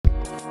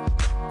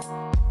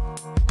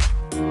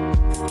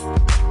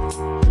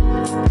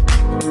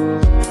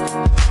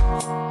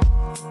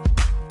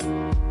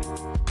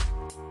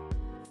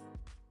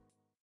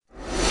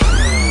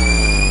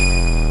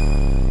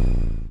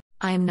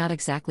not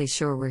exactly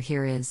sure where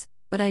here is,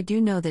 but I do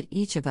know that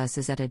each of us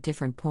is at a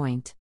different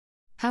point.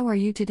 How are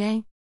you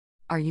today?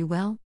 Are you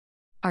well?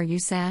 Are you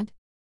sad?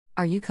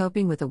 Are you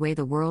coping with the way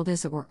the world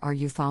is, or are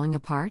you falling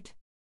apart?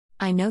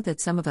 I know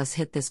that some of us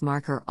hit this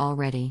marker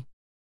already.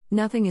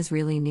 Nothing is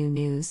really new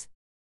news.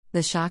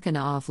 The shock and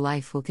awe of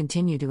life will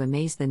continue to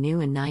amaze the new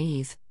and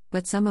naive,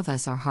 but some of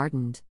us are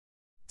hardened.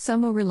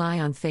 Some will rely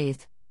on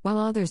faith, while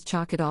others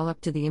chalk it all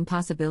up to the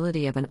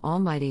impossibility of an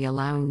Almighty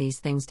allowing these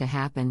things to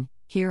happen,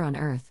 here on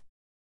earth.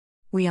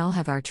 We all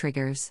have our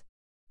triggers.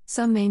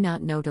 Some may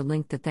not know to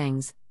link the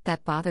things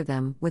that bother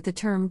them with the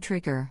term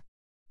trigger.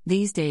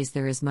 These days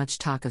there is much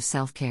talk of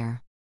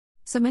self-care.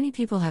 So many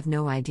people have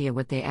no idea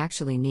what they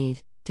actually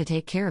need to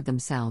take care of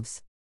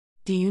themselves.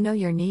 Do you know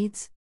your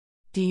needs?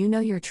 Do you know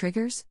your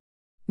triggers?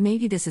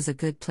 Maybe this is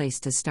a good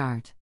place to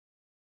start.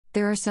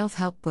 There are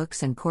self-help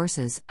books and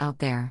courses out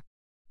there.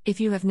 If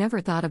you have never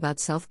thought about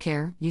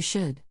self-care, you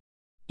should.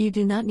 You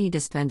do not need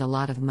to spend a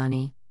lot of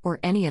money, or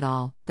any at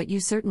all, but you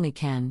certainly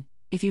can,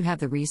 if you have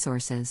the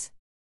resources.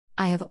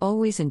 I have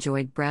always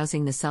enjoyed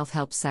browsing the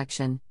self-help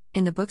section,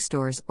 in the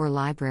bookstores or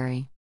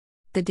library.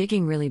 The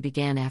digging really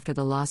began after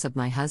the loss of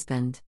my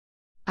husband.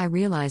 I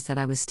realized that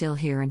I was still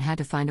here and had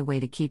to find a way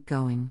to keep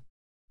going.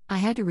 I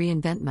had to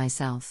reinvent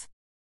myself.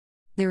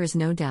 There is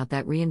no doubt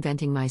that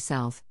reinventing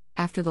myself,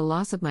 after the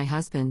loss of my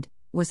husband,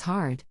 was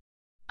hard.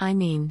 I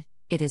mean,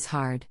 it is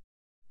hard.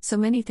 So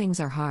many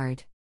things are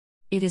hard.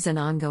 It is an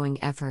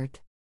ongoing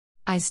effort.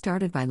 I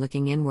started by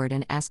looking inward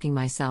and asking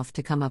myself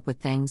to come up with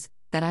things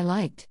that I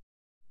liked.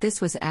 This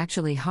was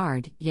actually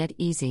hard, yet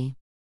easy.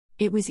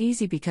 It was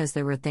easy because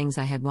there were things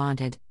I had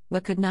wanted,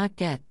 but could not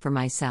get for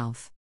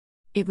myself.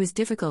 It was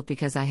difficult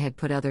because I had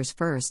put others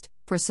first,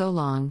 for so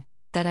long,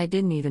 that I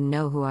didn't even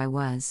know who I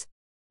was.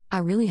 I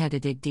really had to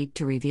dig deep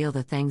to reveal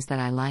the things that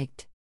I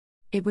liked.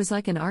 It was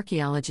like an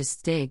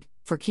archaeologist's dig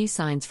for key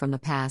signs from the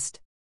past.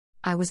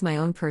 I was my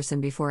own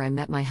person before I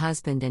met my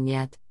husband, and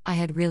yet, I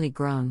had really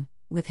grown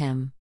with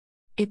him.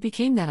 It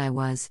became that I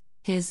was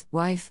his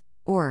wife,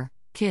 or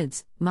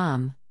kids'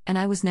 mom, and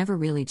I was never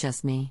really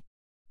just me.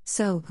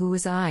 So, who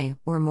was I,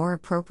 or more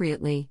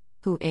appropriately,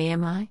 who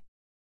am I?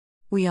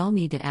 We all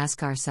need to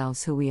ask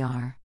ourselves who we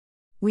are.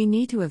 We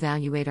need to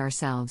evaluate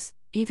ourselves,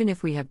 even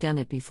if we have done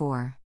it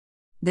before.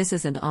 This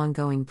is an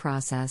ongoing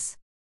process.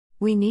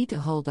 We need to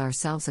hold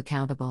ourselves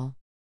accountable.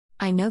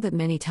 I know that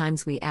many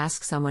times we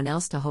ask someone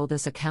else to hold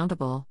us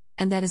accountable,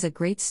 and that is a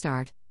great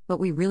start, but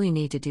we really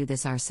need to do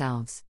this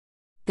ourselves.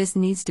 This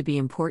needs to be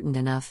important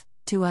enough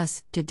to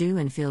us to do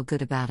and feel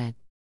good about it.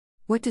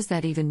 What does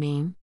that even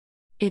mean?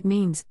 It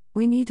means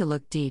we need to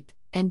look deep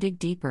and dig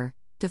deeper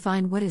to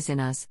find what is in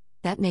us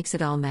that makes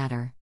it all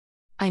matter.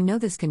 I know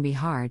this can be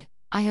hard.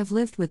 I have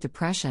lived with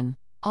depression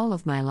all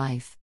of my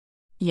life.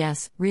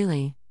 Yes,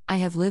 really, I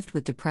have lived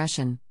with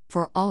depression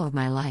for all of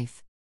my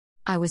life.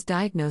 I was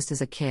diagnosed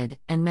as a kid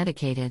and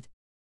medicated.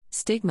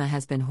 Stigma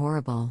has been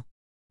horrible.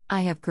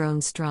 I have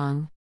grown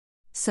strong.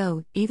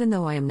 So, even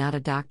though I am not a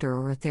doctor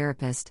or a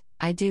therapist,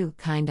 I do,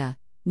 kinda,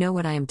 know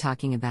what I am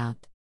talking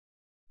about.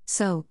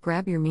 So,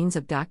 grab your means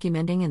of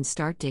documenting and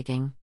start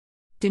digging.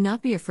 Do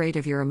not be afraid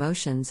of your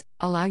emotions,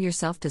 allow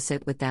yourself to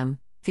sit with them,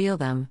 feel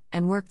them,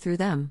 and work through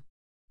them.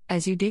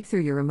 As you dig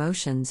through your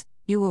emotions,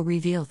 you will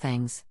reveal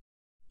things.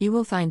 You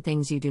will find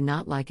things you do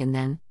not like, and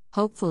then,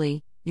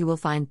 hopefully, you will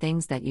find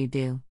things that you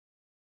do.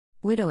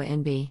 Widow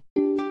NB